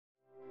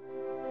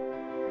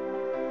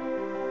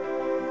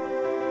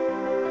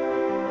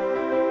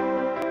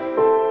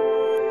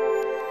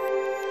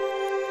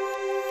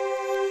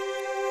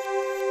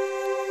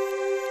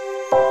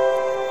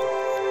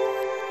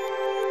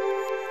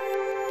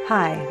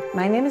Hi,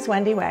 my name is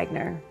Wendy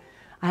Wagner.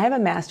 I have a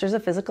Master's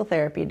of Physical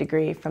Therapy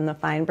degree from the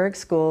Feinberg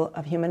School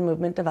of Human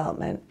Movement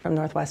Development from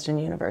Northwestern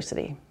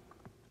University.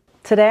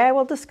 Today I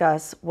will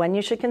discuss when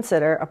you should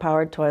consider a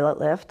powered toilet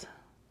lift,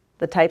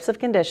 the types of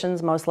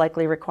conditions most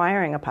likely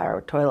requiring a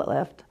powered toilet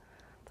lift,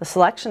 the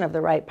selection of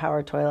the right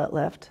powered toilet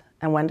lift,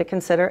 and when to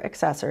consider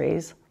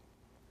accessories,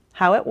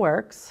 how it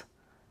works,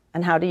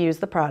 and how to use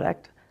the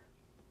product,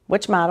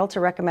 which model to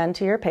recommend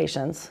to your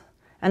patients,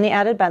 and the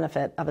added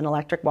benefit of an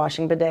electric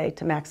washing bidet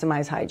to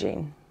maximize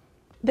hygiene.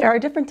 There are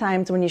different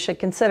times when you should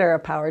consider a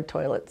powered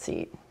toilet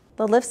seat.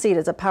 The LiftSeat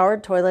is a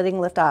powered toileting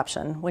lift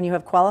option when you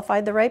have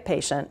qualified the right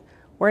patient,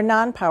 where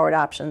non-powered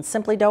options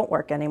simply don't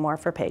work anymore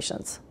for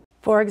patients.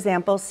 For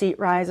example, seat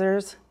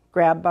risers,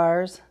 grab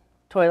bars,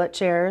 toilet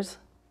chairs,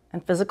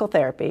 and physical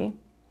therapy,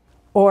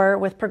 or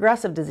with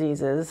progressive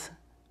diseases,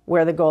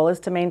 where the goal is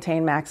to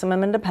maintain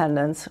maximum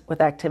independence with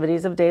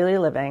activities of daily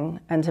living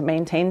and to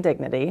maintain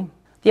dignity.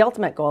 The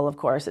ultimate goal, of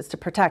course, is to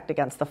protect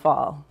against the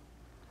fall.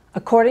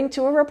 According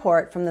to a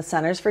report from the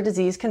Centers for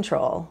Disease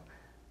Control,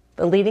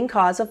 the leading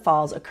cause of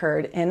falls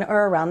occurred in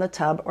or around the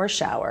tub or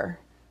shower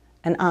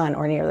and on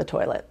or near the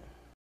toilet.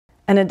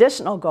 An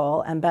additional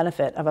goal and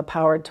benefit of a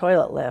powered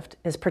toilet lift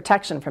is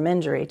protection from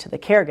injury to the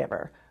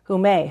caregiver who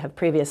may have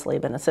previously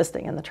been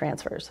assisting in the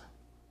transfers.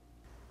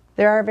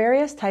 There are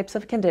various types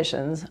of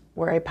conditions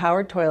where a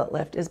powered toilet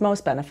lift is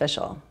most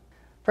beneficial.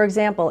 For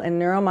example, in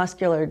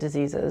neuromuscular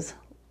diseases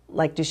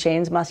like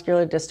Duchenne's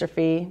muscular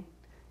dystrophy,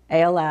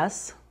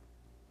 ALS,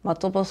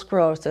 multiple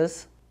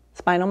sclerosis,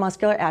 spinal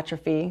muscular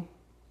atrophy,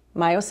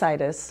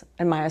 myositis,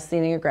 and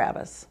myasthenia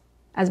gravis.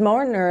 As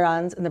more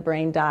neurons in the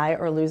brain die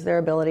or lose their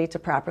ability to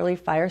properly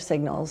fire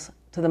signals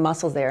to the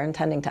muscles they are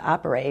intending to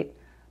operate,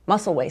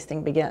 muscle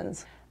wasting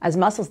begins. As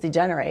muscles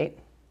degenerate,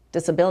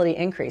 disability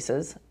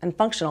increases and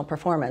functional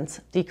performance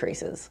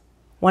decreases.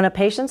 When a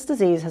patient's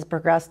disease has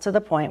progressed to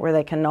the point where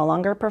they can no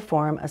longer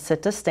perform a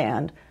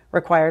sit-to-stand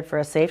required for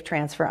a safe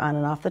transfer on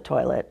and off the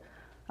toilet,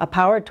 a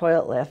powered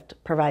toilet lift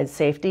provides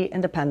safety,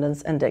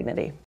 independence, and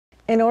dignity.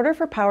 In order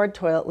for powered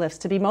toilet lifts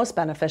to be most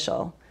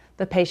beneficial,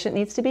 the patient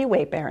needs to be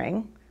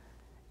weight-bearing,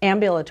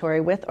 ambulatory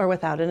with or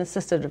without an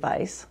assistive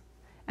device,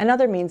 and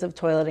other means of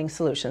toileting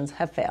solutions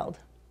have failed.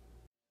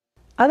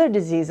 Other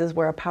diseases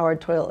where a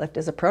powered toilet lift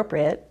is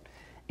appropriate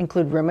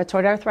include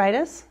rheumatoid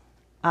arthritis,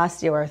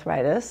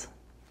 osteoarthritis,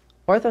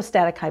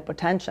 orthostatic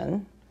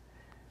hypotension,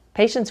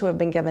 patients who have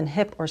been given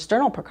hip or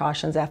sternal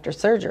precautions after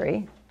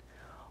surgery,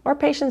 or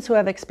patients who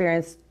have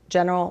experienced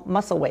general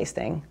muscle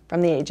wasting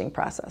from the aging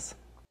process.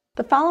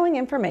 The following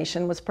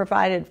information was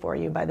provided for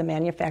you by the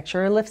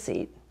manufacturer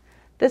LiftSeat.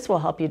 This will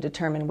help you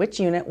determine which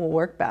unit will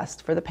work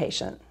best for the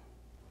patient.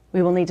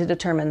 We will need to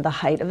determine the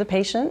height of the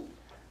patient,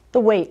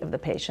 the weight of the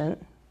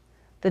patient,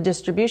 the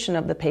distribution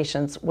of the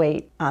patient's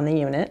weight on the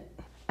unit,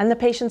 and the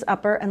patient's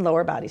upper and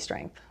lower body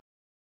strength.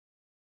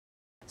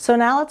 So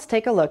now let's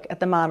take a look at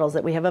the models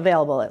that we have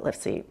available at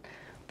LiftSeat.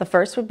 The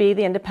first would be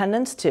the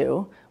Independence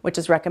 2, which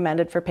is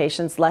recommended for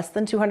patients less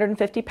than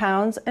 250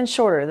 pounds and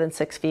shorter than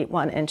 6 feet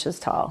 1 inches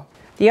tall.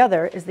 The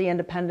other is the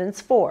Independence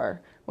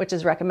 4, which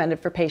is recommended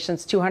for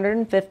patients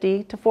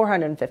 250 to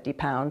 450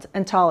 pounds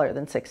and taller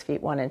than 6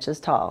 feet 1 inches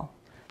tall.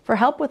 For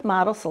help with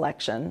model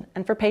selection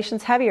and for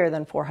patients heavier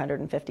than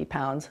 450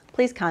 pounds,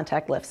 please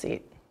contact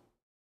LiftSeat.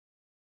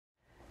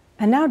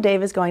 And now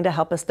Dave is going to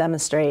help us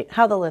demonstrate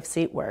how the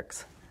LiftSeat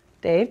works.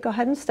 Dave, go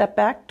ahead and step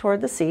back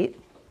toward the seat.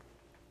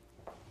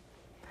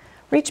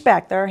 Reach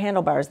back, there are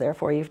handlebars there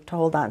for you to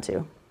hold on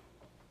to.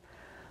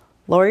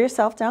 Lower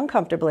yourself down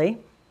comfortably.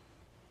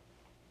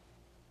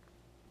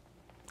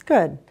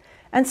 Good.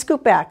 And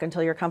scoop back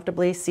until you're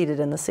comfortably seated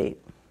in the seat.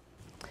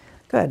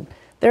 Good.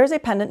 There is a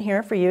pendant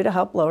here for you to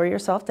help lower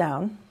yourself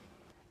down.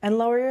 And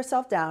lower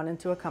yourself down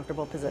into a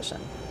comfortable position.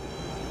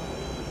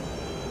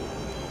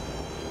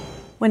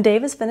 When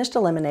Dave is finished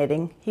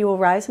eliminating, he will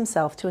rise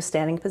himself to a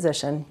standing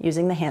position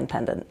using the hand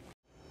pendant.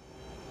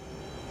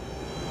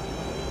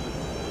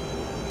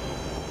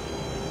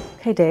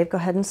 Okay, Dave, go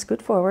ahead and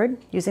scoot forward.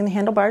 Using the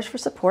handlebars for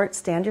support,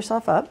 stand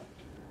yourself up.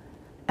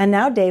 And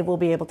now Dave will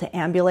be able to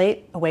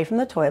ambulate away from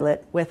the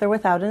toilet with or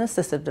without an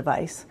assistive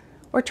device,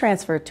 or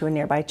transfer to a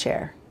nearby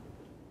chair.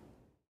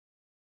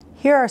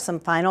 Here are some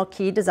final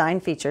key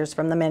design features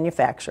from the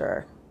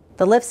manufacturer.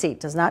 The LiftSeat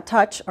does not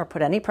touch or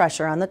put any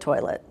pressure on the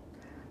toilet.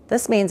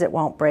 This means it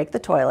won't break the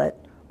toilet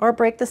or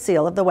break the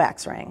seal of the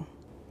wax ring.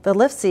 The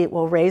LiftSeat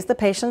will raise the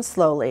patient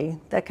slowly.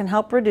 That can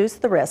help reduce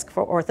the risk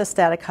for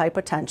orthostatic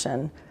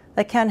hypotension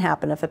that can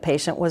happen if a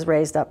patient was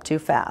raised up too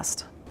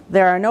fast.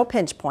 There are no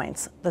pinch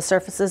points. The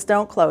surfaces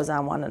don't close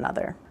on one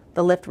another.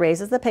 The lift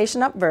raises the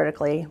patient up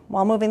vertically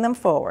while moving them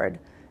forward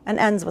and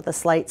ends with a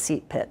slight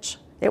seat pitch.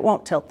 It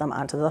won't tilt them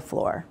onto the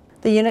floor.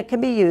 The unit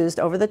can be used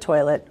over the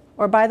toilet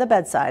or by the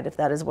bedside if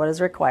that is what is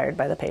required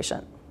by the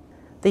patient.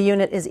 The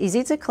unit is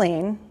easy to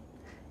clean.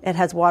 It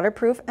has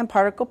waterproof and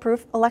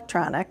particle-proof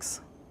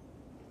electronics.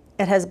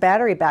 It has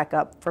battery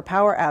backup for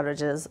power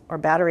outages or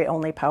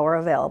battery-only power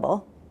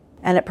available.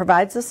 And it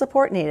provides the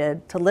support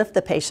needed to lift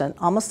the patient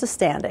almost to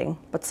standing,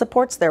 but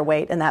supports their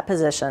weight in that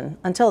position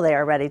until they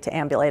are ready to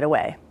ambulate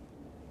away.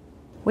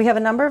 We have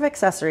a number of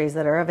accessories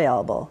that are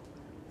available,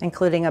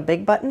 including a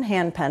big button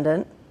hand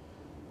pendant,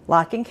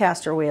 locking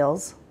caster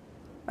wheels,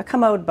 a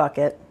commode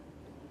bucket,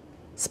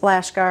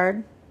 splash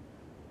guard,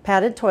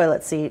 padded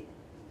toilet seat,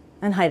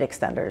 and height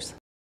extenders.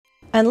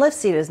 And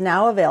LiftSeat is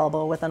now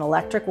available with an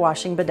electric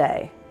washing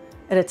bidet.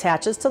 It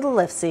attaches to the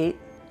lift seat,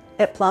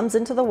 it plumbs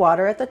into the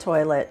water at the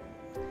toilet,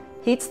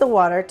 heats the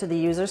water to the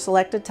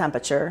user-selected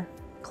temperature,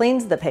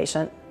 cleans the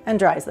patient, and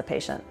dries the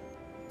patient.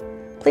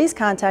 Please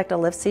contact a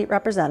LiftSeat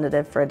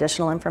representative for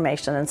additional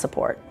information and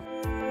support.